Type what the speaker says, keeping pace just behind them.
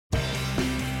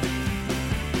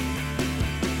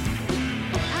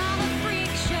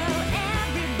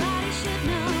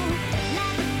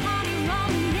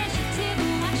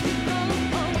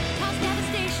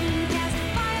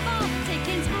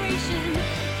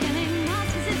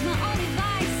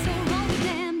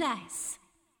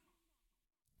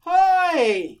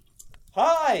Hi!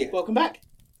 Hi! Welcome back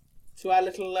to our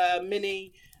little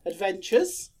mini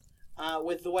adventures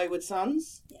with the Wayward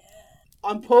Sons. Yeah.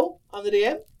 I'm Paul, I'm the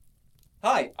DM.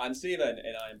 Hi, I'm Stephen,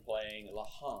 and I'm playing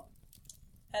Lahan.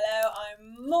 Hello,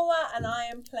 I'm Moa, and I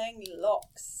am playing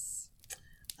Lox.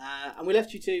 And we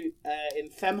left you two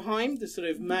in Femheim, the sort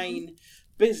of main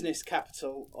business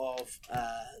capital of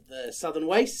the Southern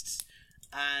Wastes.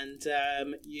 And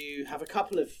you have a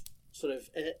couple of sort of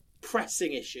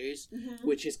pressing issues,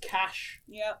 which is cash,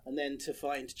 and then to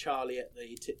find Charlie at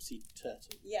the Tipsy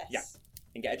Turtle. Yes. Yeah.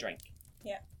 And get a drink.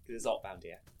 Yeah. Because it's hot round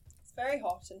here. It's very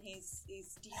hot, and he's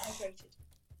dehydrated.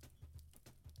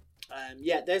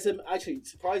 There's actually,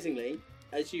 surprisingly,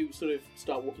 as you sort of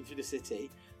start walking through the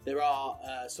city, there are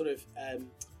sort of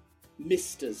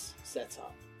misters set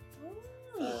up.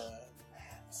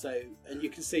 And you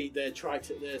can see the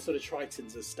sort of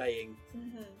tritons are staying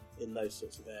in those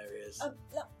sorts of areas.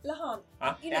 Lahan,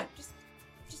 yeah?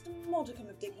 just a modicum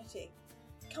of dignity.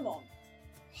 Come on.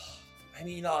 I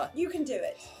mean, you can do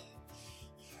it.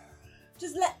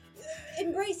 Just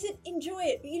embrace it, enjoy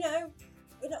it.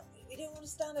 But we don't want to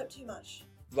stand up too much.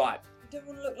 Right. We don't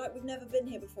want to look like we've never been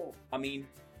here before. I mean,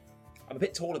 I'm a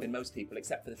bit taller than most people,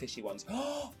 except for the fishy ones.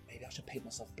 Maybe I should paint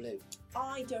myself blue.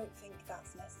 I don't think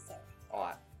that's necessary.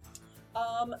 Alright.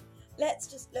 Let's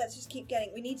just keep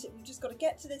getting. We've just got to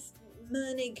get to this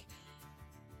Mernig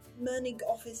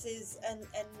offices and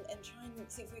try and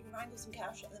see if we can wrangle some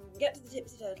cash, and then we can get to the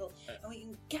Tipsy Turtle, and we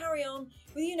can carry on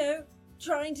with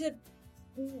trying to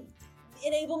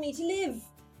enable me to live.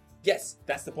 Yes,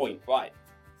 that's the point. Right.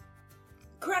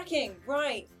 Cracking.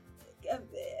 Right.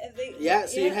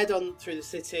 You head on through the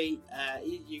city.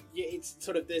 It's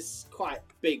sort of this quite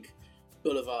big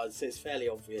boulevard, so it's fairly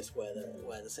obvious where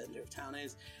the centre of town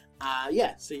is.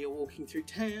 So you're walking through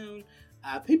town.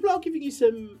 People are giving you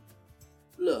some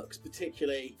looks,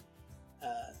 particularly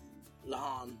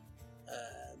Lahan.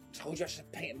 Told you I should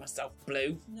have painted myself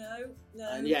blue. No.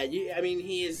 And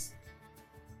he is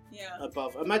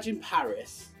above. Imagine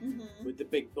Paris with the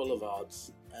big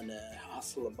boulevards and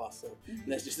hustle and bustle. And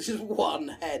there's just one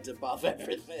head above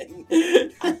everything.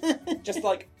 just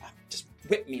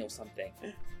whip me or something.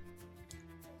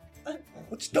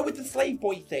 We'll just go with the slave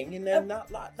boy thing, and then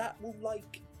that will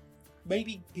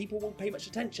maybe people won't pay much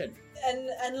attention.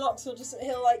 And Lox will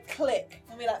he'll click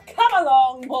and be like, "Come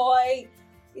along, boy,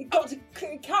 you've got to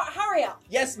hurry up."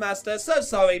 Yes, master. So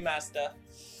sorry, master.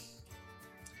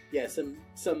 Yeah, some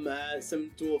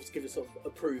dwarves give a sort of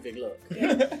approving look.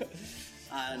 Yeah.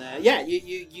 And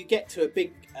you get to a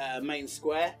big main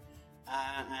square,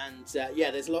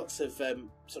 there's lots of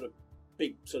sort of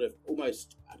big, sort of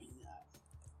almost.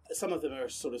 Some of them are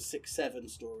sort of 6-7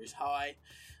 stories high.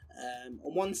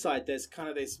 On one side, there's kind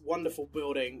of this wonderful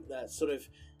building that sort of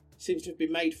seems to have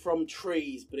been made from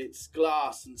trees, but it's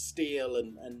glass and steel,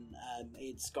 and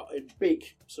it's got a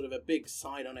big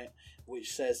sign on it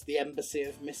which says the Embassy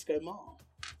of Misko-Mar.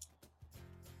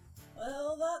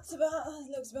 Well, that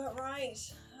looks about right.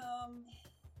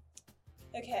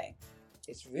 Okay.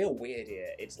 It's real weird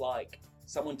here. It's like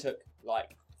someone took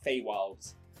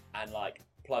Feywilds and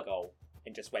Pluggle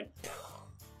and just went.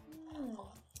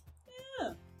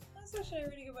 Yeah, that's actually a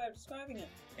really good way of describing it.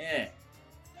 Yeah.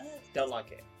 Don't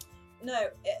like it. No.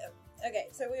 Okay,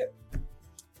 so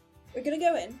we're gonna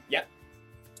go in. Yep.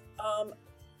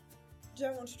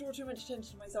 Don't want to draw too much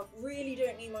attention to myself. Really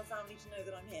don't need my family to know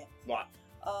that I'm here. Right.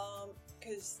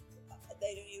 Because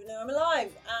they don't even know I'm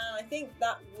alive, and I think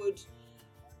that would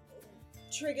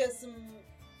trigger some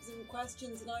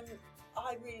questions, and I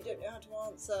really don't know how to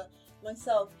answer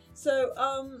myself. So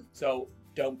So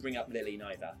don't bring up Lily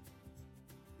neither.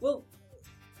 Well,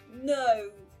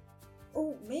 no.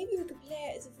 Oh, maybe we could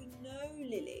play it as if we know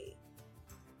Lily.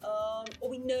 Or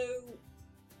we know.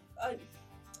 I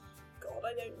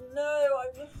don't know.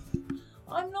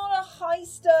 I'm not a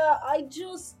heister. I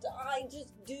just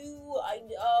do.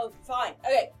 Fine.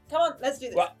 Okay, come on, let's do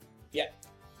this. Right. Yeah.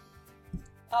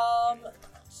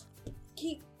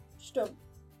 Keep stump.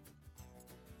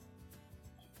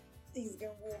 He's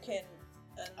gonna walk in.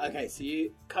 Okay, so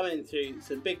you come in through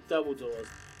some big double doors.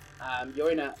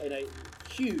 You're in a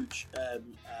huge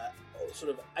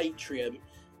sort of atrium.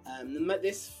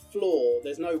 This floor,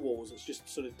 there's no walls. It's just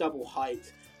sort of double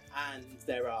height, and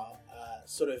there are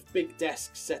sort of big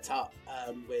desks set up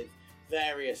with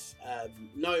various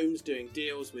gnomes doing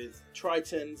deals with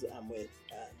tritons and with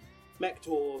mech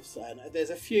dwarves, and there's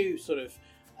a few sort of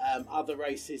other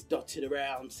races dotted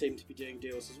around, seem to be doing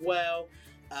deals as well.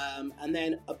 And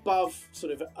then above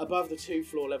the 2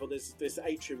 floor level, this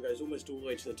atrium goes almost all the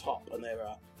way to the top, and there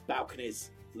are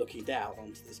balconies looking down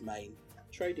onto this main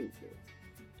trading floor.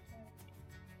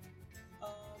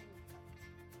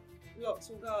 Locks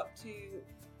will go up to.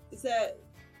 Is there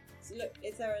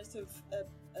a sort of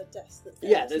a desk that's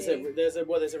Yeah, empty? there's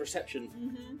a reception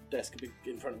Mm-hmm. desk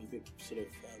in front of you, big sort of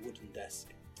wooden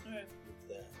desk Okay.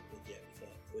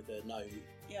 with a gnome.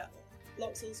 Yeah.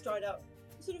 Locks will stride up,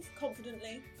 sort of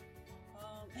confidently.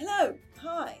 Hello.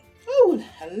 Hi. Oh,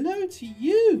 hello to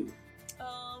you.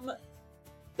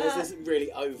 There's Uh, this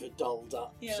really over-dolled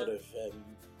up Yeah. sort of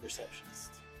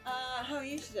receptionist. How are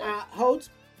you today? Hold.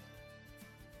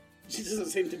 She doesn't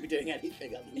seem to be doing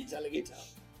anything other than telling it up.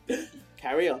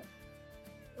 Carry on.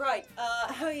 Right.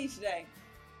 How are you today?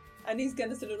 And he's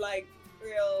gonna sort of like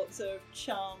real sort of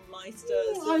charm meister.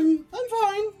 I'm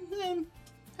fine.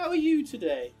 How are you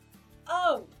today?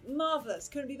 Oh, marvellous.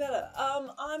 Couldn't be better.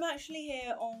 I'm actually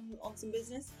here on some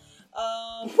business.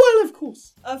 Well, of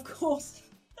course. Of course.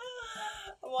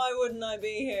 Why wouldn't I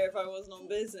be here if I wasn't on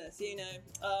business, you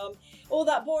know? All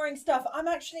that boring stuff. I'm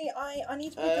actually, I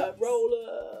need to pick up... Roll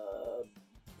a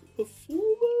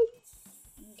performance.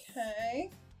 Okay.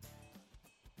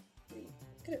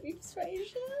 Could it be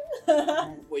persuasion?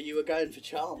 Well, you were going for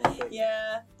charm, I think.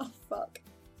 Yeah. Oh, fuck.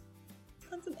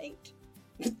 That's an 8.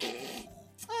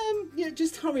 Yeah,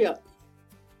 just hurry up.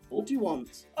 What do you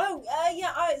want? Oh,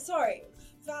 yeah, sorry.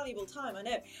 Valuable time, I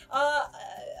know.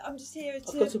 I'm just here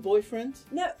to... I've got a boyfriend.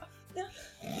 No,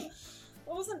 I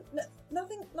wasn't...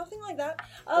 nothing like that.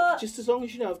 Just as long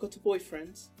as you know I've got a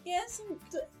boyfriend. Yes,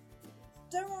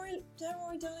 don't worry,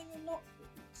 darling, you're not...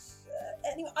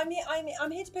 anyway,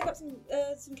 I'm here to pick up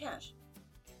some cash.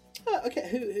 Okay,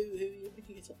 who are you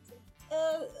picking it up for?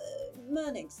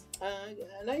 Mernig's. A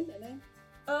name?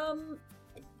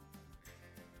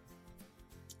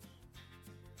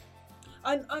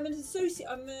 I'm an associate.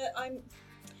 I'm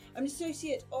an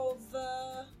associate of.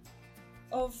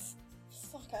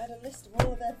 Fuck! I had a list of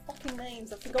all of their fucking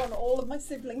names. I've forgotten all of my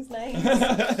siblings' names.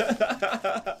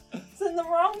 It's in the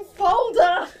wrong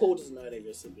folder. Paul doesn't know any of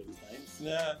your siblings' names.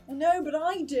 Yeah. No, but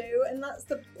I do, and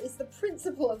it's the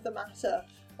principle of the matter.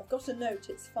 I've got a note.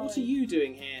 It's fine. What are you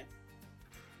doing here?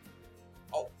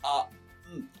 Oh,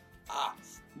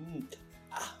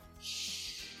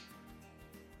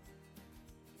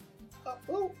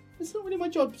 Well, it's not really my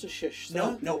job to shush,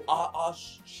 sir. No,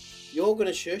 shh. You're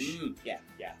gonna shush. Yeah.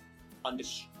 Under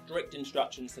strict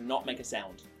instructions to not make a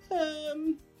sound.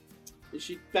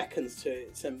 She beckons to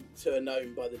a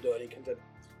gnome by the door and he comes in.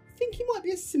 I think he might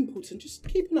be a simpleton. Just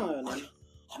keep an eye on him.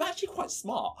 I'm actually quite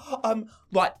smart.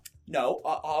 Right. No,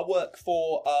 I work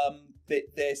for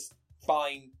this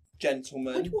fine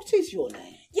gentleman. And what is your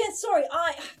name? Yes, sorry.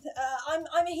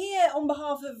 I'm here on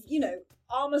behalf of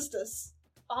Armistice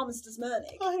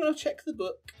Mernig. Oh, hang on, I'll check the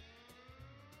book.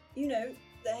 You know,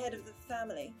 the head of the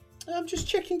family. I'm just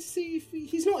checking to see if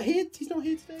he's not here. He's not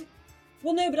here today.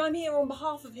 Well, no, but I'm here on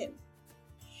behalf of him.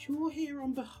 You're here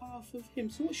on behalf of him.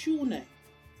 So what's your name?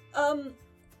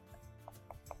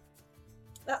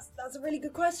 That's a really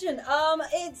good question.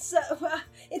 It's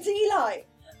Eli.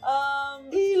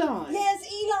 Eli. Yes,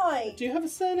 Eli. Do you have a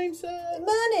surname, sir?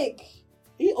 Mernig.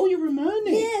 Oh, you're a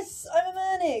Mernig. Yes, I'm a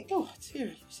Mernig. Oh dear,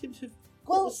 you seem to have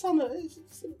Well- got the summer.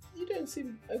 You don't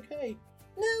seem okay.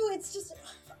 No, it's just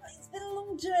it's been a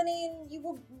long journey, and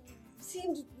you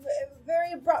seemed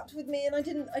very abrupt with me, and I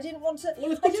didn't want to.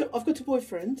 Well, I've got a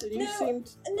boyfriend, and you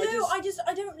seemed.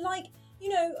 I don't like.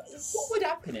 What would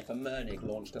happen if a Mernig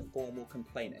launched a formal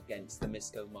complaint against the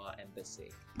Miskomar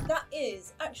embassy? That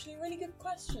is actually a really good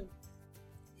question.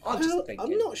 I'm just thinking.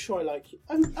 I'm not sure I like you.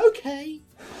 I'm okay.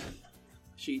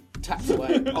 She taps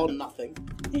away on nothing.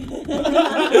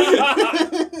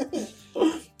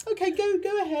 Okay,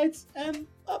 go ahead.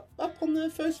 Up on the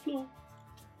first floor.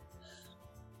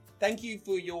 Thank you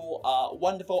for your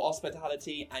wonderful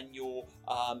hospitality and your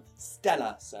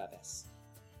stellar service.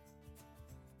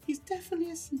 He's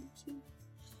definitely a simpleton.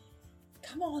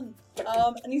 Come on.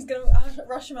 And he's going to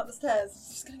rush him up the stairs. He's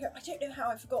just going to go, I don't know how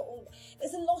I forgot all...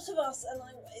 There's a lot of us, and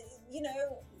I,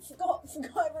 forgot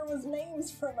everyone's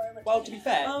names for a moment. Well, to be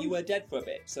fair, you were dead for a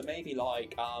bit, so maybe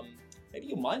maybe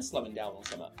your mind's slowing down or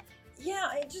something.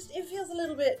 Yeah, it feels a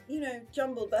little bit,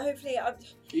 jumbled, but hopefully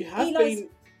You have been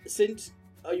since...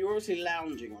 Oh, you're obviously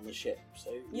lounging on the ship,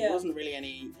 so there wasn't really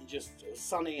any... It was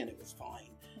sunny and it was fine.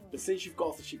 But since you've got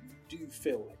off the ship, you do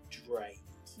feel drained.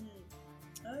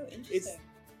 Oh, interesting.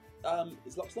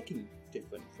 Is Locks looking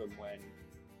different from when?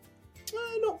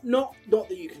 Not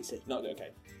that you can see. Not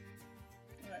okay.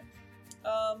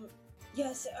 Alright.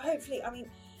 Yes, hopefully, I mean,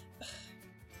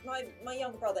 my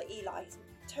younger brother Eli is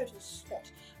a total swot.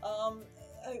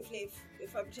 Hopefully,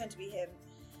 if I pretend to be him,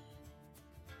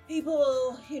 people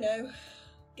will,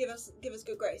 give us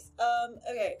good grace.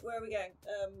 Okay, where are we going?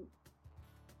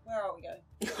 Where are we going?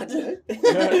 I don't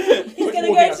know.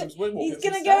 He's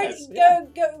gonna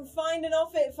go find an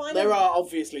office. There are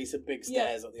obviously some big Yeah.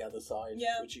 stairs on the other side,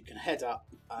 Yeah. which you can head up,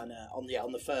 and on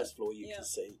the first floor you can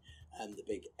see the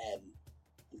big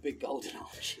the big golden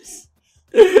arches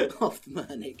of the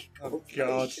Mernick. Oh,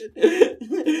 God.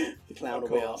 The clown Of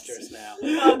will be course. after us now.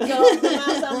 Oh God, the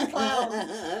man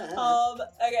clown.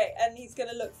 Okay, and he's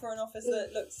gonna look for an office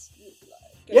that looks.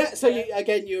 Good. Yeah, so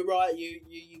you're right.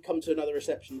 You come to another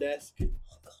reception desk. Oh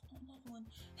God, not another one.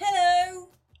 Hello.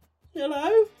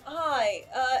 Hello. Hi,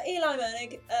 Eli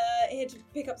Mernig, here to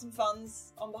pick up some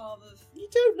funds on behalf of. You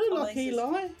don't look Oh, like my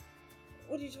Eli.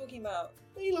 What are you talking about?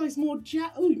 Eli's more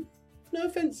Oh, no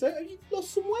offence, sir. Have you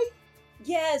lost some weight?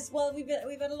 Yes, well, we've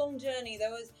had a long journey.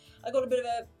 I got a bit of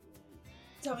a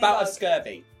tummy Bout bug. of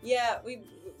scurvy. Yeah, we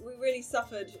really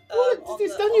suffered. Well,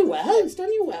 it's done you well. It's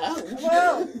done you well.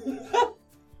 Well,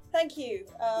 thank you.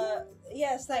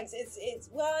 Yes, thanks. It's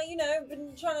well,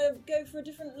 been trying to go for a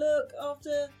different look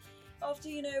after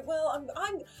Well,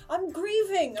 I'm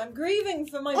grieving. I'm grieving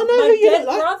for my dead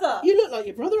brother. You look like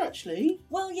your brother, actually.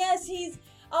 Well, yes,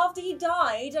 after he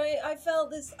died, I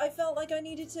felt like I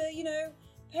needed to,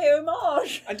 pay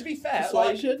homage. And to be fair,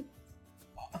 like, Persuasion.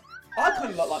 I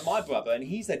kind of look like my brother, and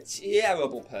he's a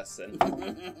terrible person.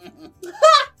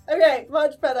 Okay,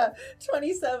 much better.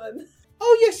 27.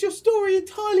 Oh yes, your story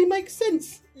entirely makes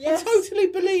sense. Yes. I totally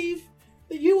believe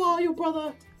that you are your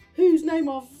brother, whose name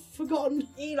I've forgotten.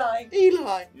 Eli.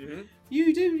 Eli. Mm-hmm.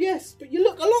 You do, yes, but you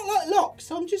look a lot like Locke,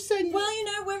 so I'm just saying. Well,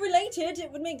 we're related.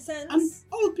 It would make sense. And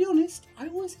I'll be honest, I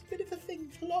always had a bit of a thing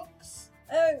for Locks.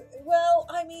 Oh, well,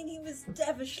 I mean, he was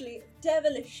devilishly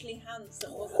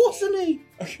handsome, Wasn't he?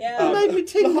 Yeah. It made me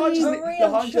tingle. The A real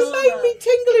Hunt charmer. It made me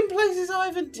tingle in places I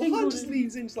haven't The tingled. Hunt just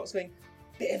leans into Locke saying,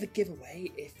 bit of a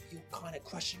giveaway if you're kind of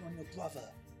crushing on your brother.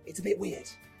 It's a bit weird.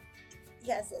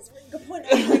 Yes, that's a really good point.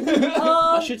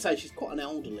 I should say she's quite an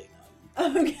elderly now.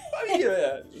 Okay. I mean,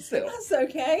 yeah, still. That's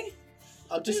okay.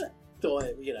 I just thought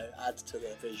it, add to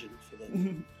the vision for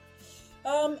them.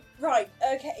 Right,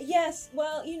 okay, yes,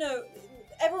 well,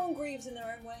 everyone grieves in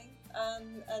their own way,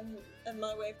 and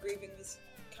my way of grieving was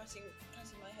cutting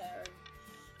my hair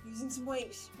and losing some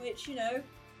weight, which,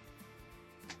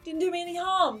 didn't do me any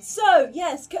harm. So,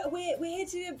 yes, we're here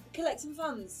to collect some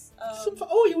funds.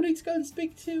 You'll need to go and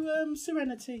speak to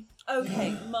Serenity.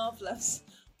 Okay, marvellous.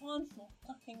 One more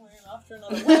fucking room after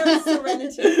another. Where is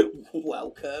Serenity?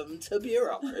 Welcome to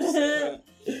bureaucracy.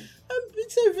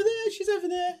 It's over there. She's over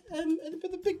there. At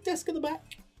the big desk at the back.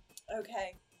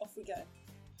 Okay, off we go.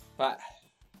 But,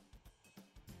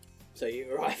 So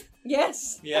you arrive.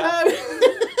 Yes. yeah.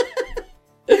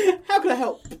 How can I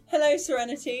help? Hello,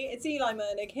 Serenity. It's Eli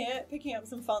Mernig here, picking up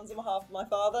some funds on behalf of my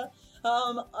father.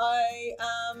 I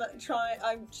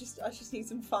just need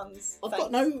some funds.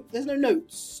 There's no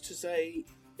notes to say.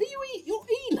 You're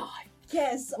Eli.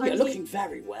 Yes, You're looking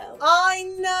very well. I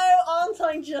know, aren't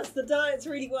I just? The diet's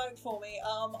really worked for me.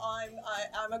 I'm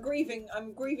a grieving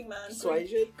man.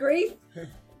 Persuasion. Grief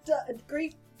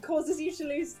causes you to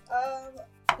lose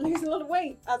a lot of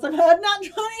weight, as I've heard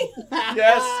naturally.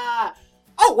 Yes.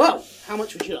 Oh well, how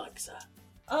much would you like, sir?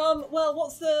 Well,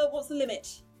 what's the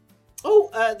limit? Oh,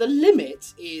 the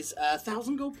limit is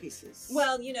 1,000 gold pieces.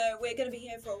 Well, we're going to be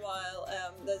here for a while.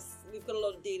 We've got a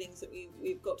lot of dealings that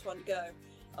we've got to undergo.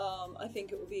 I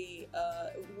think it would be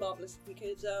marvellous if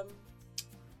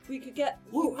we could get.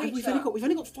 Well, we've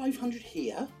only got 500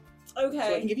 here. Okay.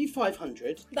 So I can give you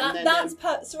 500. That's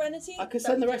per Serenity. I can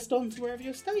send the rest on to wherever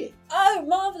you're staying. Oh,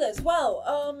 marvellous!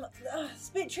 Well, it's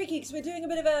a bit tricky because we're doing a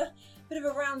bit of a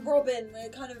round robin. We're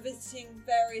kind of visiting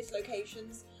various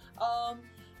locations. Where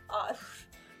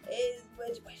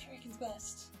do you reckon's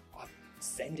best? I'd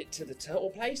send it to the turtle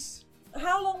place.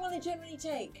 How long will it generally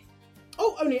take?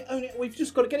 Oh, only we've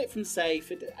just got to get it from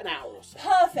safe in an hour or so.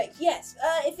 Perfect. Yes.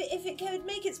 If it could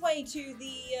make its way to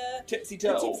the Tipsy the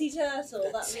turtle. Tipsy Turtle,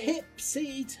 The that'd be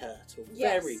Tipsy Turtle.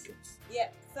 Yes. Very good. yeah,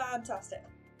 fantastic.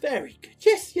 Very good.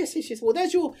 Yes. Well,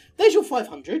 there's your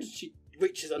 500. She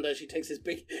reaches under. She takes this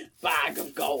big bag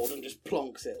of gold and just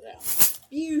plonks it down.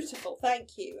 Beautiful.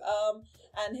 Thank you.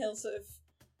 And he'll sort of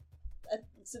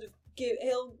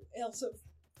he'll sort of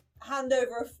hand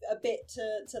over a bit to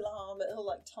Laham, but he'll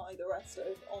tie the rest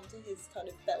onto his kind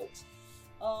of belt.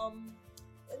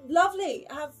 Lovely.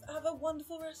 Have a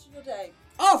wonderful rest of your day.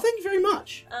 Oh, thank you very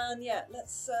much. And yeah,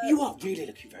 let's. You are really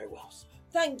looking very well, sir.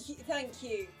 Thank you.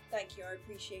 I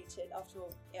appreciate it. After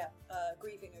all,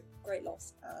 grieving a great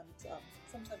loss, and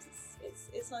sometimes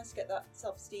it's nice to get that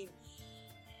self-esteem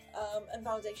and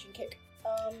validation kick.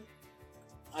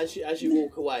 As you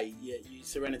walk away,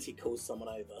 Serenity calls someone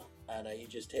over, and you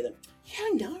just hear them. Yeah, I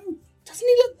know. Doesn't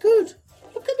he look good?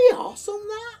 Look at the arse on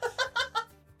that.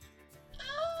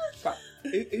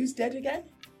 Right. Who's dead again?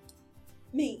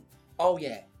 Me. Oh,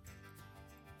 yeah.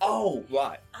 Oh,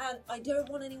 right. And I don't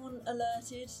want anyone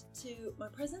alerted to my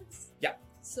presence. Yeah.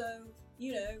 So,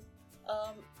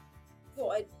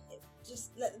 thought I'd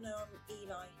just let them know I'm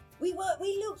Eli. We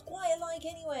looked quite alike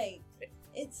anyway.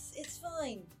 It's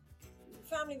fine.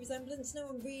 Family resemblance, no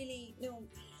one really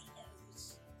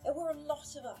knows. There were a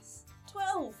lot of us.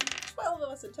 12 of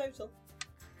us in total.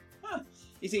 Huh.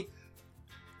 You see,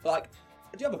 like,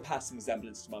 I do have a passing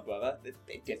resemblance to my brother. A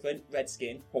bit different. Red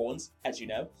skin, horns, as you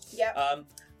know. Yeah.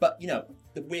 But,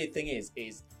 the weird thing is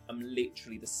I'm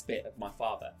literally the spit of my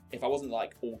father. If I wasn't,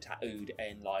 like, all tattooed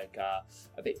and, like, a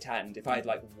bit tanned, if I had,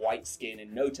 like, white skin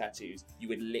and no tattoos, you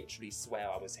would literally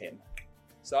swear I was him.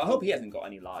 So I hope he hasn't got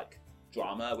any, like,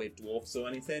 drama with dwarfs or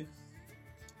anything.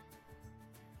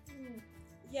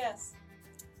 Yes.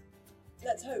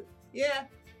 Let's hope. Yeah.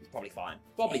 It's probably fine.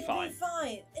 It'll be fine.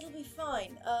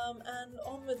 And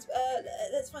onwards.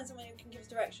 Let's find someone who can give us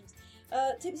directions.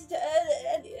 Tipsy,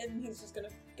 and he's just gonna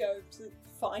go to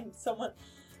find someone.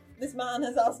 This man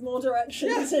has asked more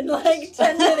directions in like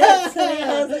 10 minutes than he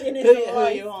has in his life. Who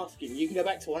are you asking? You can go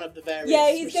back to one of the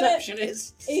various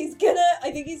receptionists.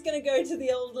 I think he's gonna go to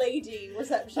the old lady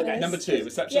receptionist. Okay, number 2.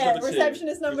 Receptionist number 2.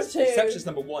 Receptionist number 2. Receptionist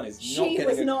number 1 is not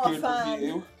getting a good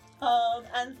review.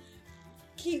 And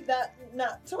keep that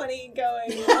nat 20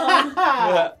 going.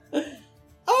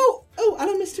 Oh,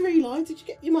 hello, Mr. Eli. Did you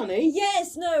get your money?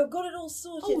 Yes, no, got it all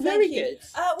sorted. Oh, very thank you. good.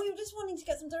 We were just wanting to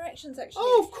get some directions, actually.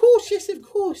 Oh, of course, yes, of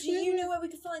course. Do you know where we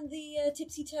could find the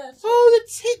Tipsy Turtle? Oh,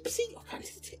 the Tipsy... Oh,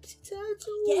 the Tipsy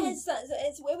Turtle. Yes,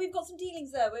 it's where we've got some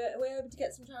dealings there. We're able to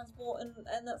get some transport, and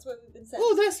that's where we've been sent.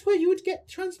 Oh, that's where you would get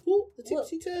transport, the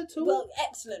Tipsy Turtle. Well,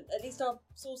 excellent. At least our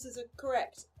sources are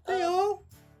correct. They are.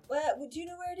 Do you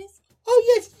know where it is? Oh,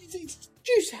 yes, it's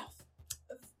due south.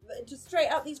 Just straight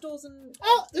out these doors and...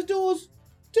 Out the doors,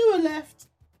 do a left,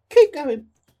 keep going.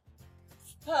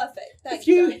 Perfect, thank If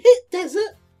you guys. hit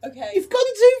desert, Okay. you've gone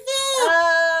too far.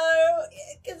 Oh,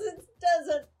 because it's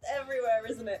desert everywhere,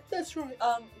 isn't it? That's right.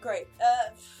 Great.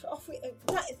 Off we...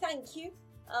 thank you.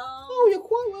 Oh, you're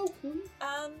quite welcome.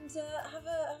 And have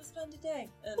a splendid day.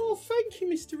 And, Oh, thank you,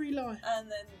 Mr. Eli. and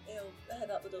then he'll head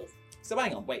out the doors. So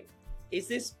hang on, wait. Is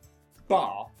this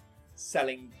bar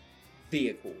selling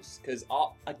vehicles? Because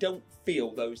I don't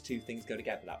feel those two things go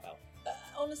together that well.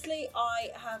 Honestly, I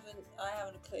haven't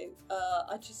a clue.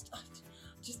 I just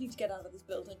need to get out of this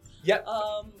building. Yep.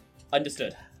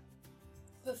 Understood.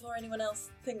 Before anyone else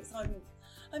thinks I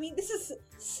mean, this is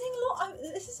saying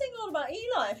a lot about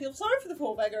Eli. I feel sorry for the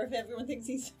poor beggar if everyone thinks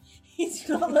he's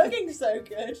not looking so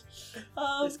good.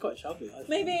 It's quite chubby, I think.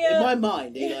 Maybe in my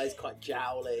mind, Eli's quite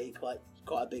jowly, quite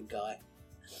a big guy.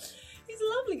 He's a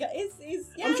lovely guy.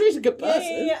 Yeah. I'm sure he's a good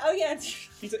person. Yeah. Oh yeah.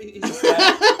 He's a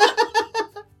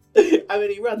I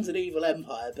mean, he runs an evil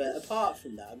empire, but apart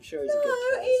from that, I'm sure he's a good person.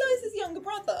 No, Eli's his younger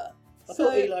brother. I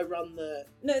thought Eli run the...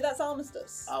 No, that's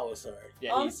Armistice. Oh, sorry.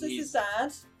 Yeah, Armistice's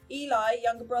dad. Eli,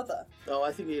 younger brother. Oh,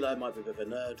 I think Eli might be a bit of a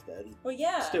nerd then. Well,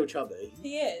 yeah. Still chubby.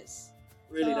 He is.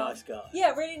 Really nice guy.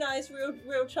 Yeah, really nice,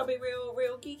 real chubby,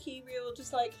 real geeky, real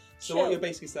just like So chill. what you're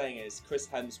basically saying is Chris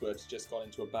Hemsworth's just gone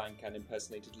into a bank and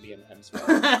impersonated Liam Hemsworth.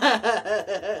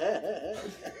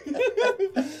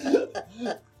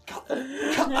 Cut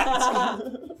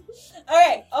that.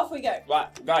 Okay, off we go. Right,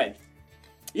 Ryan.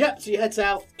 Yep, so you head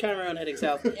south, carry on heading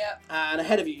south. Yep. And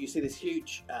ahead of you see this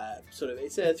huge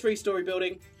it's a 3-story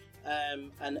building.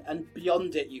 And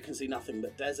beyond it you can see nothing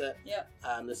but desert. Yep.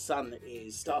 The sun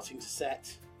is starting to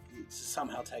set. It's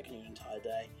somehow taken an entire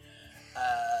day.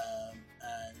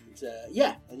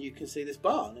 And you can see this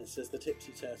bar and it says the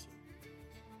Tipsy Turtle.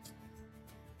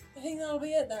 I think that'll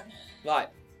be it then. Right,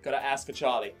 gotta ask for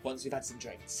Charlie once we've had some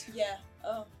drinks. Yeah.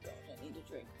 Oh god, I need a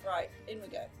drink. Right, in we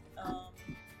go.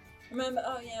 Remember?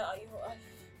 Oh yeah.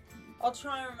 I'll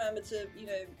try and remember to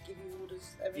give you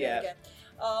orders every now and again.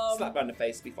 Slap around the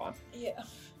face, be fine. Yeah.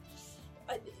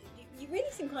 You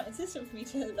really seem quite insistent for me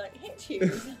to like hit you.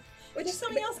 Is there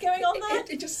something else going on there?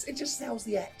 It just sells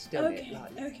the act, don't it?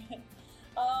 Like, Okay.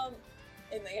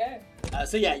 In they go.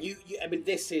 So yeah, you I mean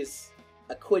this is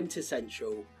a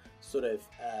quintessential sort of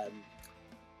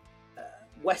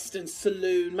Western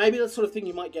saloon, maybe the sort of thing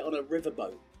you might get on a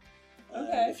riverboat.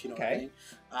 If you know what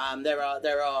I mean. There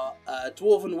are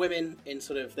dwarven women in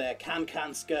sort of their can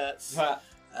skirts.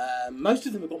 Most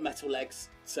of them have got metal legs,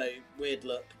 so weird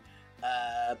look.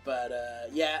 And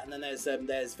then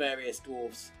there's various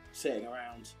dwarves sitting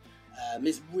around.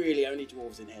 There's really only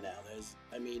dwarves in here now.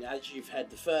 As you've head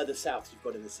the further south you've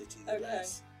got in the city, the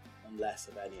less and less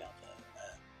of any other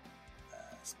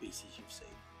species you've seen.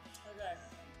 Okay.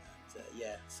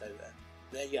 yeah, so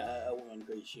there you go. A woman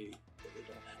greets you at the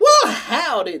door. Well,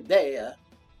 howdy there.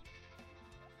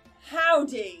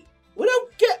 Howdy. We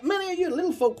don't get many of you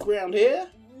little folk around here.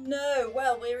 No,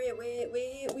 well, we're here.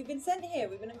 We've been sent here.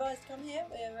 We've been invited to come here.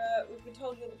 We've been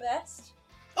told you're the best.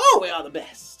 Oh, we are the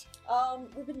best.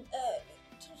 We've been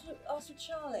told to ask for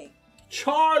Charlie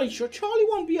Charlie, sure. Charlie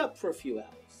won't be up for a few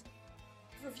hours.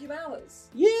 for a few hours.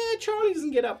 Yeah, Charlie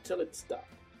doesn't get up till it's dark.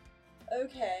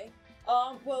 Okay.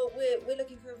 Well, we're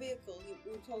looking for a vehicle.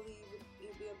 We were told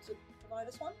you'd be able to provide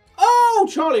us one. Oh,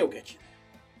 Charlie will get you there.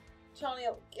 Charlie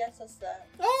will get us there.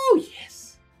 Oh,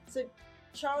 yes. So,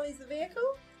 Charlie's the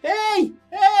vehicle? Hey,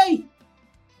 hey!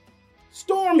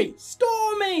 Stormy,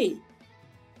 Stormy!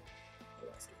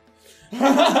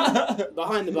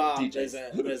 Behind the bar, there's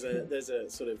a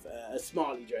sort of a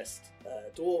smartly dressed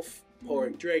dwarf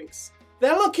pouring drinks.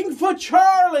 They're looking for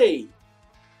Charlie.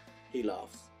 He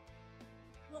laughs.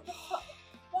 What the fuck?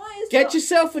 Why is Get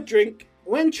yourself a drink.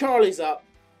 When Charlie's up,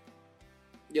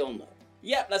 you'll know.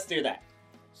 Yep, let's do that.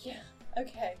 Yeah.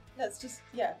 Okay. Let's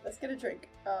get a drink.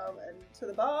 And to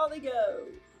the bar they go.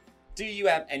 Do you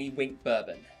have any wink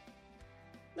bourbon?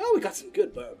 No, we got some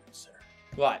good bourbon, sir.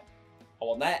 Right, I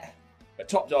want that, but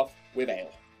topped off with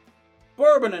ale.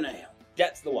 Bourbon and ale.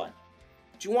 That's the one.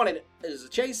 Do you want it as a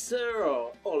chaser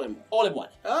or all in one? All in one.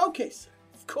 Okay, sir.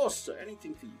 Of course, sir.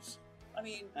 Anything for you, sir. I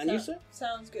mean, And you, sir?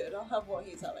 Sounds good. I'll have what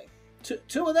he's having.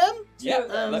 Two of them? Yeah, of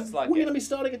them. looks like We're it. going to be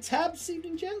starting a tab this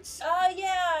evening, gents.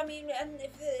 Yeah. I mean, and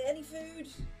if any food.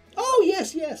 Oh,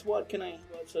 yes. What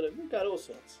sort of, we've got all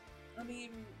sorts. I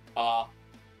mean,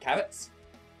 Carrots?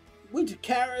 We do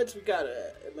carrots, we got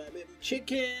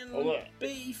chicken, Oh, yeah.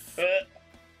 beef,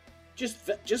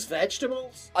 just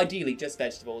vegetables. Ideally, just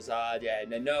vegetables. Yeah,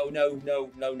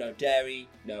 no dairy,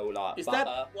 no like Is butter.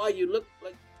 that why you look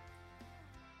like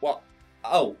What?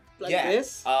 Oh, Like yeah.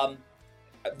 this? A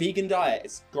vegan diet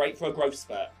is great for a growth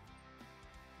spurt.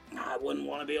 I wouldn't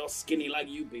want to be all skinny like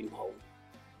you, Beanpole.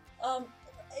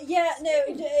 yeah, no,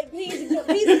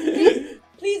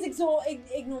 please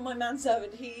ignore my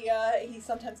manservant. He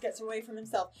sometimes gets away from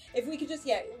himself. If we could just,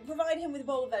 provide him with a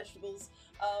bowl of vegetables,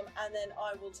 and then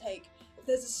I will take, if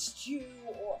there's a stew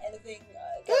or anything.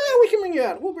 Yeah, we can bring you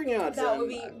out. We'll bring you out. That would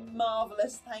be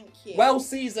marvellous, thank you. Well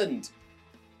seasoned.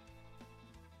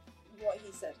 What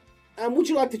he said. Would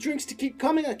you like the drinks to keep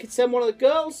coming? I could send one of the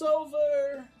girls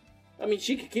over. I mean,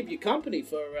 she could keep you company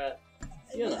for,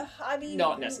 you know. I mean,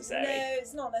 Not necessary. No,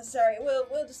 it's not necessary.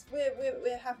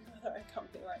 We're happy with our own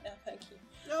company right now, thank you.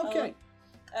 Okay.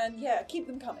 And yeah, keep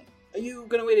them coming. Are you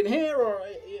going to eat in here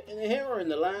or in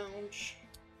the lounge?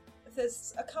 If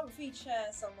there's a comfy chair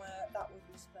somewhere, that would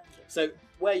be splendid. So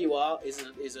where you are is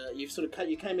a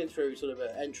you came in through sort of an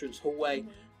entrance hallway. Mhm.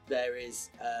 There is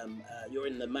you're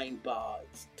in the main bar.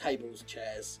 It's tables,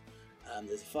 chairs.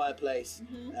 There's a fireplace.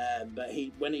 Mhm. But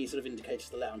when he sort of indicates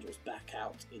the lounge, was back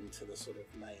out into the sort of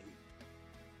main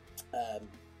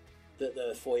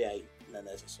the foyer, and then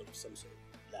there's some sort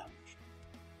of lounge.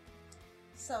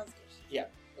 Sounds good. Yeah,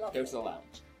 Lovely. go to the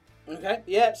lounge. Okay,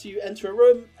 yeah. So you enter a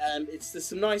room. There's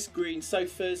some nice green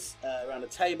sofas around a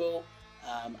table,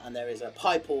 and there is a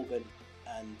pipe organ,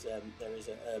 and there is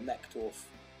a mech dwarf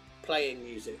playing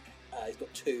music. He's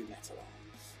got two metal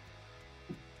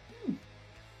arms.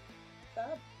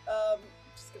 Fab.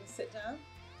 Just gonna sit down,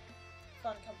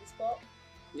 find a comfy spot,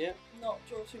 Yeah. not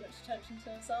draw too much attention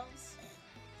to ourselves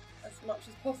as much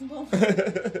as possible,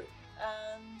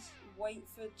 and wait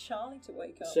for Charlie to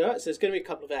wake up. So it's going to be a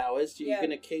couple of hours. You're Yeah. going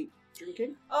to keep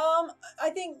drinking? I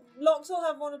think Lox will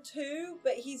have one or two,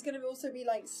 but he's going to also be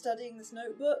like studying this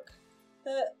notebook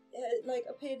that like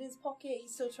appeared in his pocket.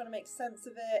 He's still trying to make sense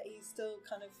of it. He's still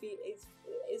kind of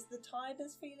is the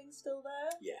tiredness feeling still there?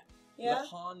 Yeah. Yeah.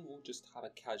 Lahan will just have a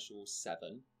casual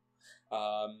 7.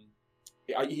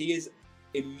 He is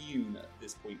immune at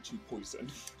this point to poison.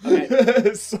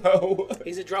 Okay. So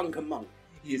He's a drunken monk.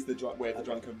 he is the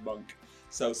drunken monk.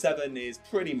 So 7 is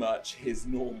pretty much his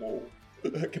normal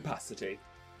capacity.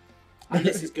 And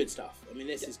this is good stuff. I mean,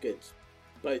 this is good.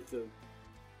 Both the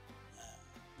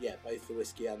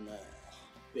whiskey and the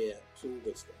beer. It's all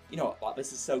good stuff. You know what? Like,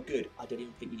 this is so good. I don't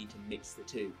even think you need to mix the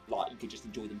two. Like, you could just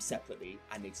enjoy them separately,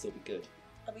 and they'd still be good.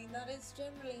 I mean, that is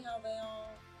generally how they are.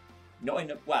 Not in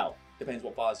the depends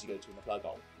what bars you go to in the plug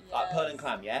hole. Like Yes. Pearl and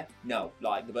Clam, yeah? No,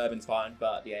 like the bourbon's fine,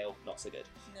 but the ale not so good.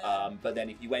 No. But then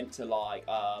if you went to like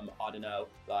I don't know,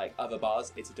 like other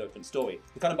bars, it's a different story.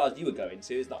 The kind of bars you would go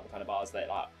into is not the kind of bars that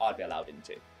like I'd be allowed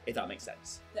into, if that makes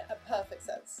sense. Yeah, perfect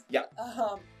sense. Yeah.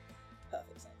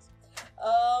 Perfect sense.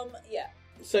 Yeah.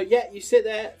 So yeah, you sit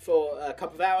there for a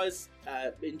couple of hours.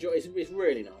 Enjoy. It's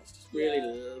really nice. Just really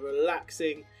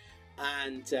relaxing,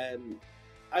 and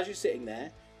as you're sitting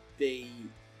there, the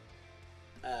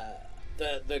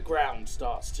ground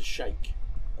starts to shake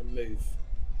and move.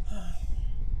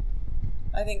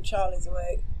 I think Charlie's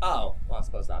awake. Oh, well, I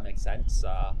suppose that makes sense.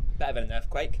 Better than an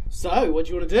earthquake. So, what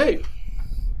do you want to do?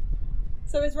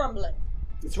 So it's rumbling.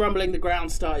 It's rumbling. The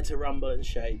ground started to rumble and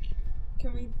shake.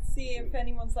 Can we see if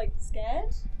anyone's like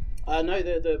scared? No,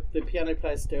 the piano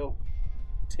player's still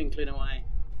tinkling away.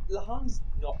 Lahan's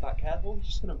not that careful. He's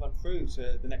just going to run through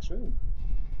to the next room.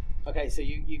 Okay, so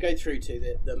you go through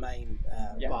to the main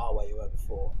bar where you were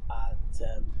before, and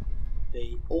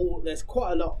there's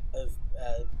quite a lot of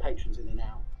patrons in there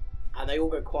now, and they all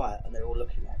go quiet and they're all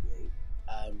looking at you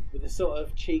with a sort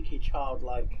of cheeky,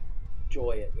 childlike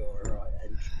joy at your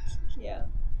entrance. Yeah.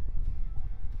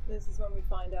 This is when we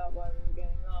find out why we were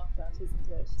getting laughed at, isn't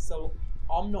it? So,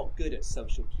 I'm not good at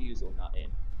social cues or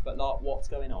nothing, but like, what's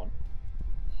going on?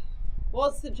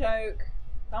 What's the joke?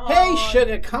 Come Hey, on.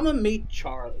 sugar, come and meet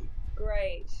Charlie.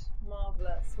 Great.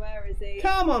 Marvellous. Where is he?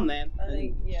 Come on, then. I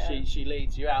think, yeah. She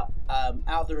leads you out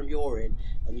of the room you're in,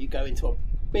 and you go into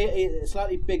a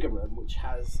slightly bigger room, which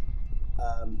has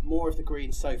more of the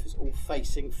green sofas all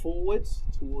facing forwards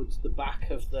towards the back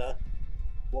of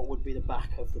what would be the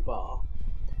back of the bar.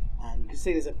 And you can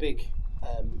see there's a big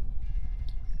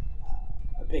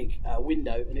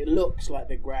window, and it looks like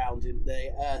the ground in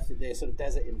the earth, the sort of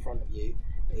desert in front of you,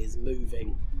 is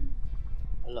moving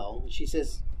along. She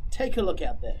says, "Take a look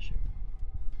out there."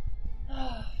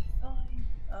 Fine.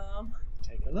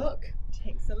 Take a look.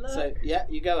 Takes a look. So yeah,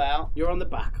 you go out. You're on the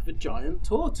back of a giant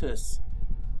tortoise.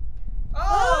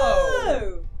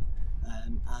 Oh!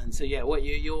 And so yeah, what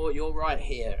you're right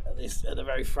here at the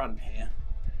very front here,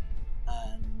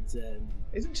 and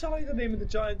Isn't Charlie the name of the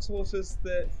giant tortoise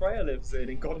that Freya lives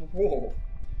in God of War?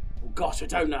 oh gosh, I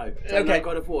don't know. Don't know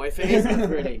God of War. If it is, that's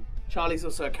really. Charlie's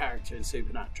also a character in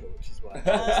Supernatural, which is why.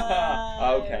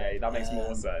 Okay, that makes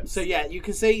more sense. So yeah, you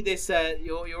can see this.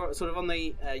 You're sort of on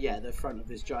the the front of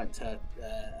this giant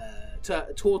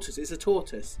tortoise. It's a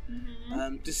tortoise,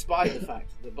 despite the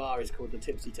fact that the bar is called the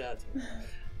Tipsy Turtle.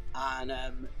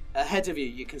 And ahead of you,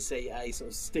 you can see a sort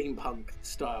of steampunk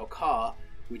style car,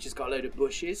 which has got a load of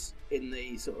bushes in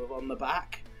the sort of on the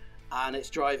back, and it's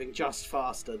driving just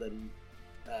faster than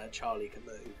Charlie can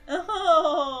move.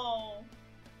 Oh!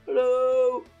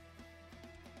 Hello.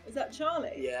 Is that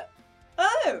Charlie? Yeah.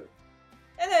 Oh!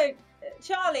 Hello,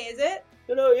 Charlie, is it?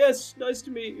 Hello. Yes. Nice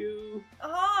to meet you.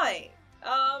 Hi.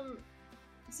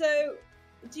 So,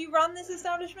 do you run this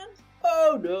establishment?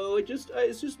 Oh no,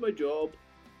 it's just my job.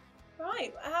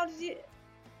 Right. How did you...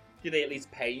 Do they at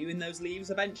least pay you in those leaves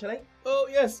eventually? Oh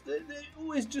yes, they're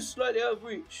always just slightly out of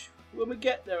reach. When we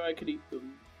get there, I can eat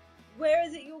them. Where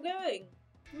is it you're going?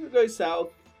 We'll go south.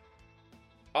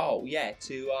 Oh, yeah,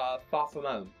 to Far From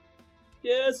Home.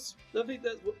 Yes, I think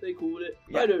that's what they call it.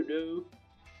 Yeah. I don't know.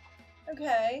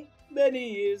 Okay.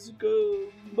 Many years ago,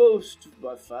 most of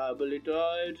my family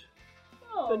died.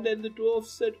 Oh. And then the dwarf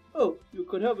said, "Oh, you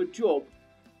could have a job."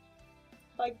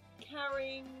 By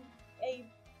carrying a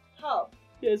pub.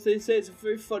 Yes, they say it's a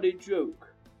very funny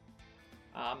joke.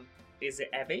 Is it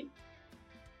heavy?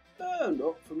 Oh,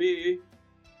 not for me.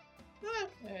 Yeah,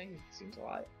 seems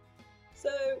alright.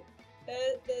 So,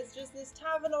 there's just this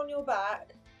tavern on your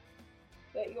back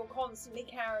that you're constantly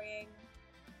carrying.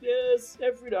 Yes,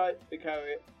 every night I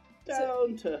carry it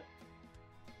down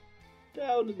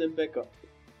and then back up.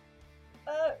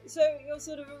 So you're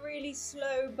sort of a really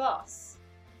slow bus.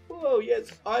 Oh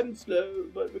yes, I'm slow,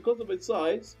 but because of my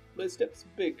size, my steps are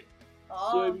big.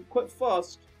 So I'm quite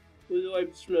fast, although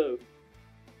I'm slow.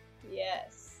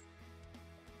 Yes.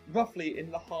 Roughly, in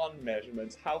Lahan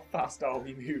measurements, how fast are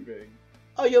we moving?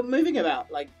 Oh, you're moving about,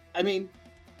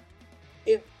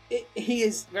 he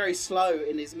is very slow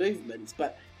in his movements,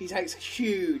 but he takes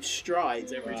huge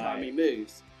strides every time he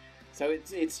moves. So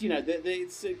it's it's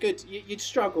a good. You'd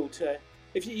struggle to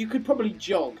if you could probably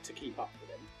jog to keep up with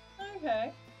him.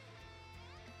 Okay.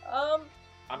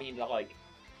 I mean,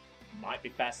 might be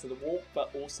faster to walk,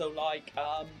 but also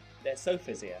there's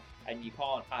sofas here, and you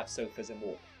can't have sofas and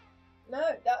walk.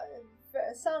 No,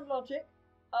 that sound logic.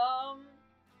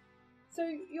 So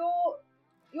you're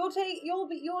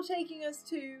taking us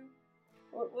to,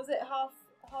 what was it,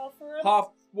 Halfram?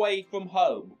 Halfway from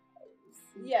home.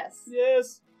 Yes.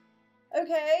 Yes,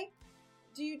 Okay.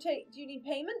 Do you need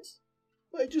payment?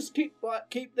 I just keep.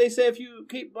 They say if you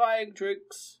keep buying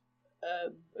drinks,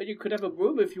 and you could have a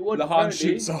room if you want. Lahan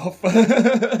shoots off.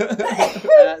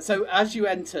 So as you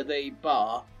enter the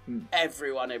bar,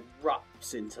 everyone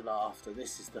erupts into laughter.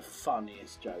 This is the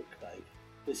funniest joke, Dave.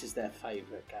 This is their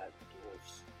favourite gag,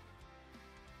 dwarves.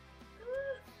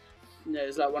 No,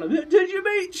 it's like one of them. Did you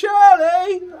meet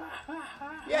Charlie?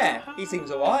 Yeah, he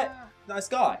seems alright. Nice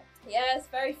guy. Yes,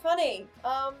 very funny.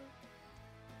 I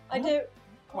don't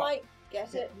quite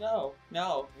get it. No.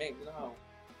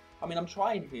 I mean, I'm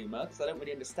trying humour because I don't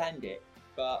really understand it,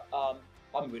 but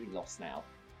I'm really lost now.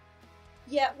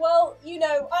 Yeah, well, you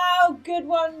know, oh, good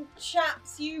one,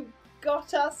 chaps. You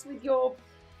got us with your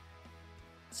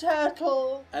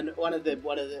turtle. And one of them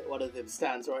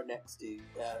stands right next to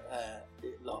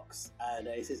Locks, and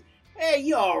he says, "Hey,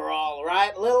 you're all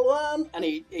right, little one." And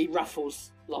he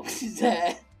ruffles Locks'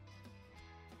 hair.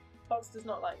 Fox does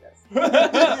not like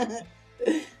this.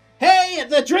 Hey,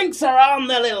 the drinks are on,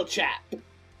 the little chap.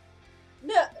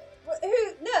 No,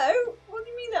 who? No, what do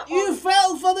you mean that? You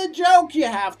fell for the joke. You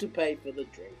have to pay for the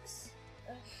drinks.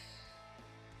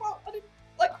 Well, I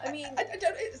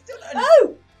don't. It's still.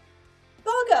 Oh,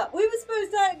 bugger! We were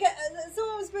supposed to get.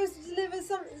 Someone was supposed to deliver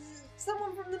some.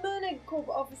 Someone from the Mernig Corp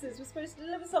offices was supposed to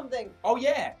deliver something. Oh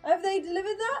yeah. Have they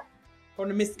delivered that? From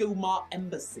the Miskilmar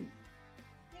Embassy.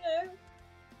 You know,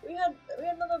 we had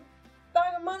another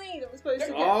bag of money that was supposed to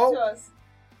get Oh. to us.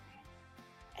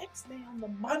 X-Nay on the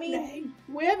money.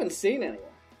 We haven't seen anyone.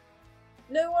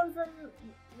 No one from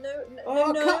no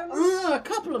gnomes. A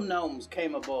couple of gnomes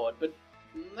came aboard, but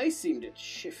they seemed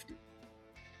shifty.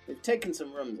 They've taken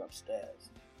some rooms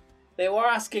upstairs. They were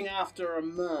asking after a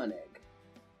Mernig.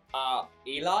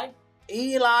 Eli?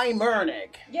 Eli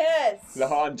Mernig. Yes.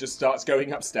 Lahan just starts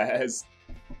going upstairs.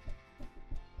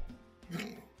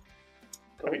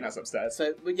 I think that's upstairs.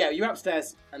 So, but yeah, you're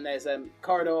upstairs, and there's a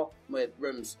corridor with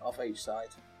rooms off each side.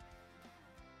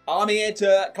 I'm here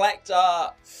to collect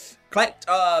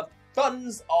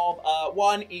funds of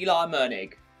one Eli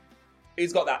Mernig.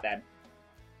 Who's got that then?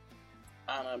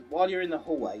 And while you're in the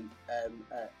hallway,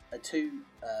 two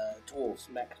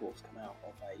mech dwarves come out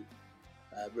of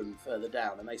a room further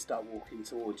down, and they start walking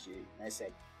towards you. And they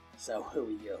say, "So who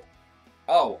are you?"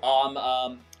 Oh, I'm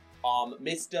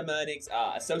Mr. Mernig's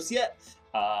associate.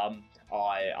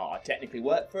 I technically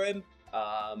work for him.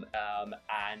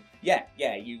 And yeah,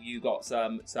 you got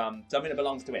something that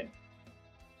belongs to him.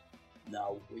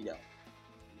 No, we don't.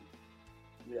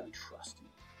 We don't trust you.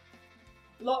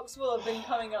 Locks will have been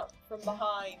coming up from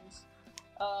behind.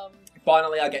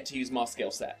 Finally, I get to use my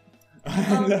skill set.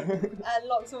 And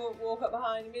Locks will walk up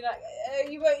behind and be like,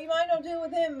 "You might not deal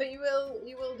with him, but you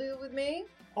will deal with me."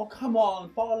 Oh come on!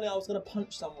 Finally, I was gonna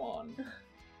punch someone.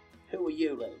 Who are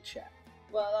you, little chap?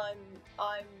 Well,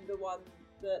 I'm the one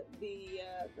that the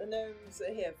gnomes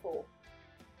are here for.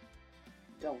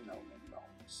 Don't know the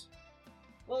gnomes.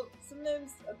 Well, some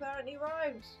gnomes apparently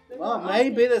arrived. They Well, were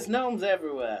maybe asking- there's gnomes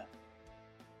everywhere.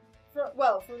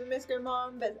 from the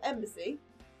Miskilmar embassy.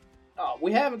 Oh,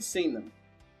 we haven't seen them.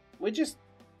 We're just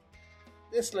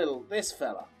this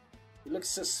fella. He looks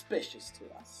suspicious to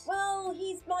us. Well,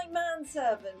 he's my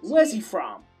manservant. Where's he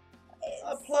from?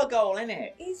 A plug hole,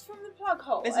 innit? He's from the plug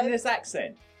hole. Listen to this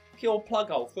accent. Pure plug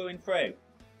hole through and through.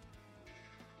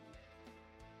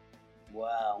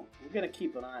 Well, we're gonna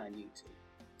keep an eye on you two.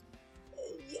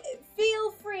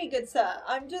 Feel free, good sir.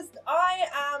 I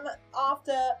am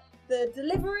after the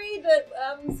delivery that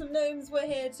some gnomes were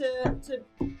here to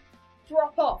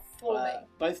drop off for me.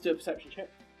 Both do a perception check.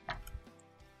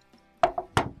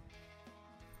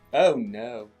 Oh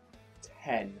no.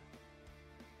 10.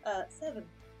 7.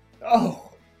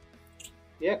 Oh.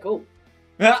 Yeah, cool.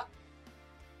 Ah.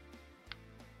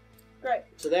 Great.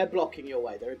 So they're blocking your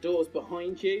way. There are doors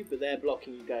behind you, but they're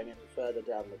blocking you going any further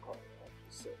down the corridor.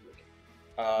 Just sit looking.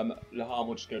 Lahan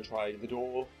will just go try the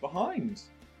door behind.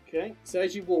 Okay. So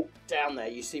as you walk down there,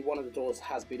 you see one of the doors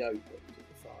has been opened at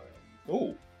the far end.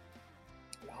 Ooh.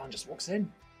 Lahan just walks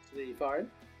in. To the far end?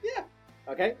 Yeah.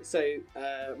 Okay, so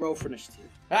roll for initiative.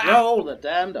 Ah. Roll the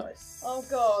damn dice. Oh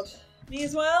god. Me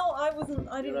as well? I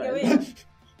didn't go Right. in.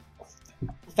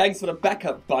 Thanks for the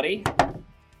backup, buddy.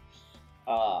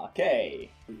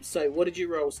 Okay. So what did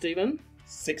you roll, Stephen?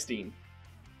 16.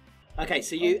 Okay,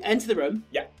 so you enter the room.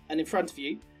 Yeah. And in front of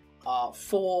you are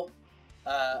 4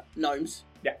 gnomes.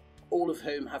 Yeah. All of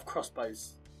whom have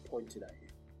crossbows pointed at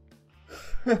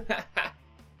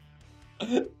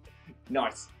you.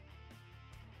 Nice.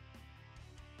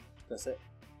 That's it.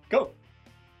 Go.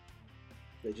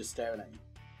 They're just staring at you.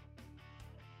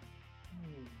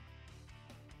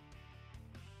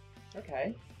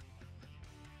 Okay.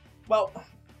 Well,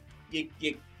 you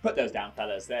put those down,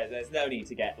 fellas. There's no need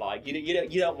to get like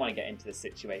you don't want to get into this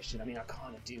situation. I mean, I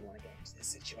kind of do want to get into this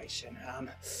situation.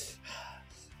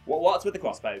 What's with the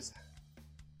crossbows?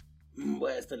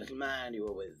 Where's the little man you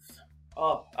were with?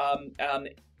 Oh,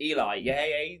 Eli. Yeah,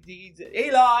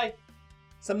 Eli.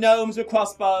 Some gnomes with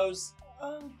crossbows.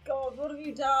 Oh god, what have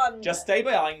you done? Just stay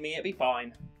behind me. It'll be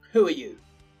fine. Who are you?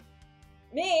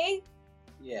 Me?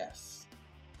 Yes.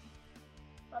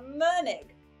 I'm Mernig.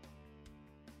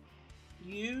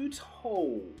 You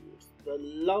told the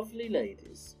lovely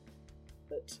ladies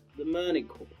at the Mernig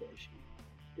Corporation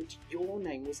that your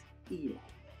name was Eli.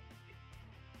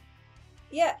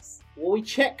 Yes. Well, we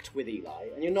checked with Eli,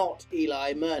 and you're not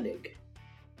Eli Mernig.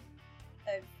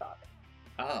 Oh, fuck.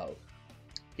 Oh.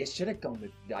 You should have gone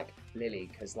with, like, Lily,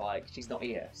 because, like, she's not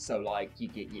here. So, like, you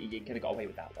could have got away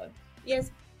with that one.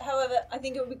 Yes, however, I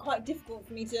think it would be quite difficult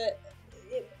for me to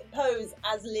pose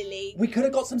as Lily. We could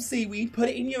have got some seaweed, put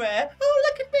it in your hair. Oh,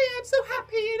 look at me, I'm so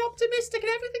happy and optimistic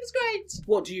and everything's great.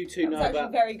 What do you two know That's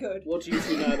about... very good. What do you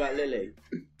two know about Lily?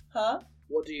 Huh?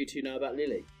 What do you two know about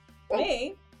Lily?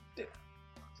 Me?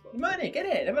 Mernig, get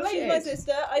it? They're related. She's my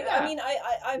sister. I mean,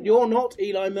 I'm... You're not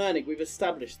Eli Mernig, we've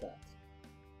established that.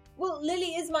 Well,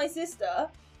 Lily is my sister.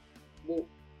 Well,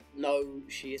 no,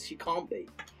 she can't be.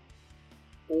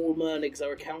 All Mernigs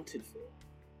are accounted for.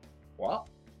 What?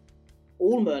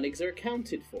 All Mernigs are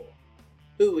accounted for.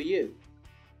 Who are you?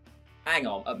 Hang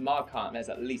on, at my count there's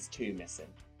at least 2 missing.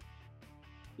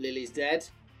 Lily's dead.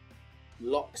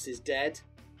 Lox is dead.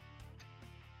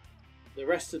 The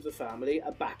rest of the family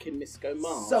are back in Misco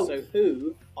Mars. So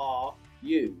who are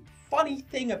you? Funny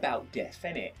thing about death,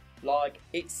 innit? Like,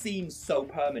 it seems so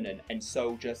permanent and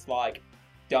so just, like,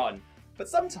 done. But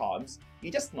sometimes,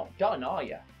 you're just not done, are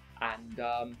you? And,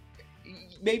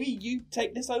 maybe you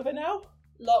take this over now?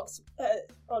 Lox,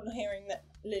 on hearing that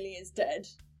Lily is dead,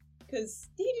 because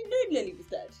he didn't know Lily was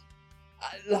dead.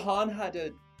 Lahan had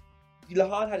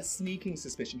a sneaking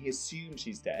suspicion. He assumed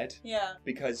she's dead. Yeah.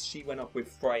 Because she went off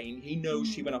with Frayne. He knows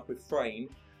she went off with Frayne.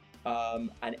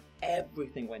 And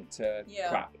everything went to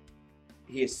crap.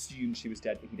 He assumed she was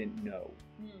dead, but he didn't know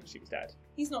she was dead.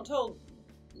 He's not told.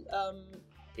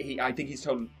 I think he's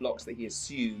told Lox that he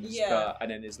assumes, Yeah.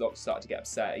 and then his Lox started to get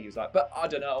upset. He was like, but I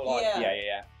don't know, like,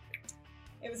 yeah.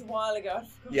 It was a while ago. I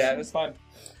forgot. Yeah, it was fine.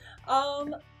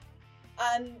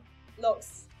 And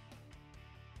Lox,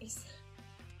 he's...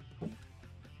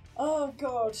 Oh,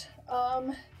 God.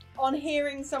 On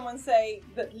hearing someone say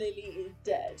that Lily is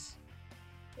dead,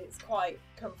 it's quite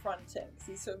confronting, because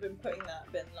he's sort of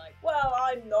been like, well,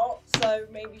 I'm not, so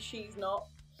maybe she's not.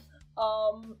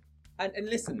 And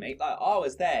listen, mate, like, I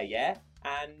was there, yeah?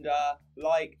 And,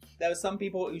 like, there were some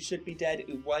people who should be dead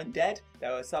who weren't dead.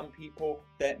 There were some people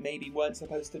that maybe weren't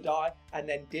supposed to die and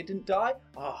then didn't die.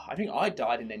 I think I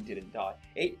died and then didn't die.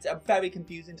 It's a very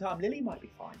confusing time. Lily might be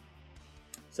fine.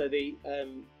 So the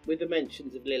with the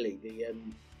mentions of Lily,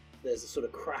 there's a sort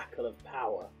of crackle of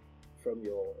power from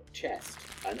your chest,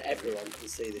 and everyone can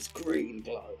see this green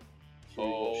glow through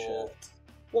your shirt.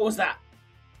 What was that?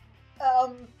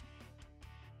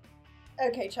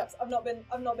 Okay, chaps, I've not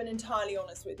been entirely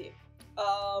honest with you.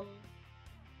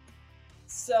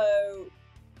 So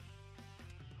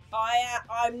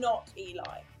I'm not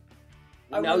Eli.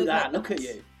 I know that. Look at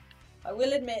you. I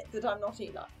will admit that I'm not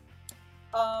Eli.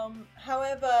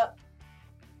 However,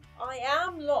 I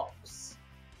am Lox.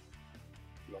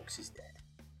 Lox is dead.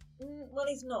 Well,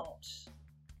 he's not.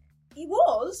 He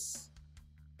was,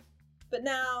 but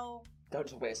now. Don't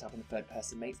talk about yourself in the third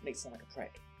person, mate. It makes you sound like a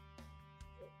prick.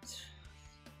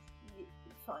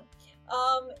 Fine.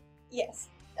 Yes.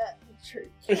 True.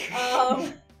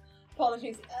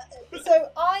 Apologies.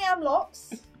 So I am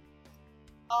Lox.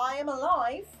 I am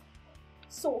alive.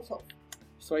 Sort of.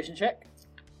 Persuasion check.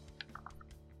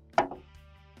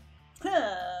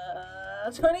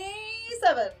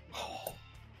 27.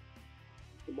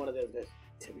 One of those goes,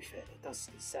 to be fair, that does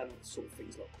sound like the sort of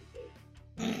things Lox would do.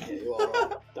 Yeah, you are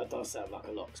right. That does sound like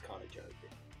a Lox kind of joke.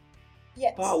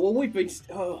 Yes. Oh, well, we've been...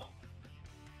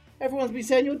 everyone's been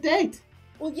saying you're dead.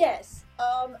 Well, yes.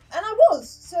 And I was,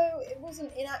 so it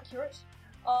wasn't inaccurate.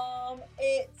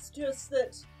 It's just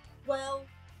that, well,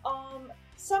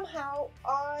 somehow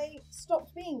I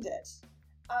stopped being dead.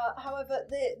 However,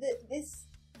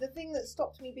 the thing that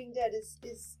stopped me being dead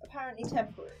is apparently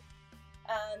temporary.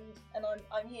 And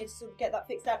I'm here to sort of get that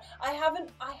fixed out. I've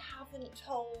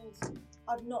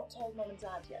not told Mum and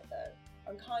Dad yet, though.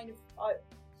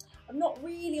 I'm not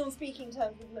really on speaking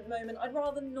terms with them at the moment. I'd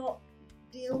rather not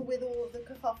deal with all of the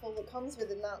kerfuffle that comes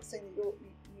with announcing that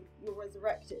you're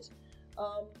resurrected.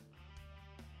 And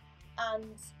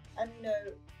you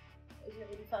know, I don't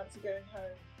really fancy going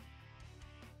home.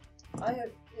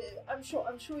 I'm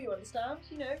sure you understand.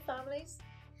 You know, families.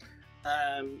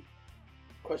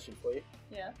 Question for you.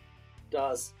 Yeah.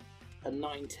 Does a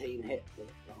 19 hit the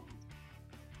arm?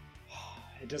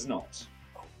 It does not.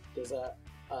 Does a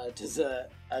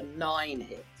 9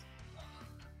 hit?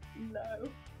 No.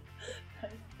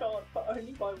 Thank God, but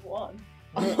only by 1.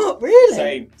 Oh,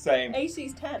 really? Same.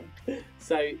 AC's 10.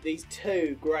 So these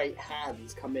two great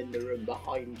hands come in the room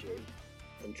behind you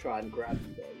and try and grab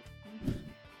you both.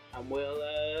 And we'll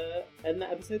end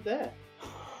that episode there.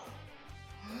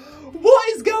 What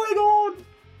is going on?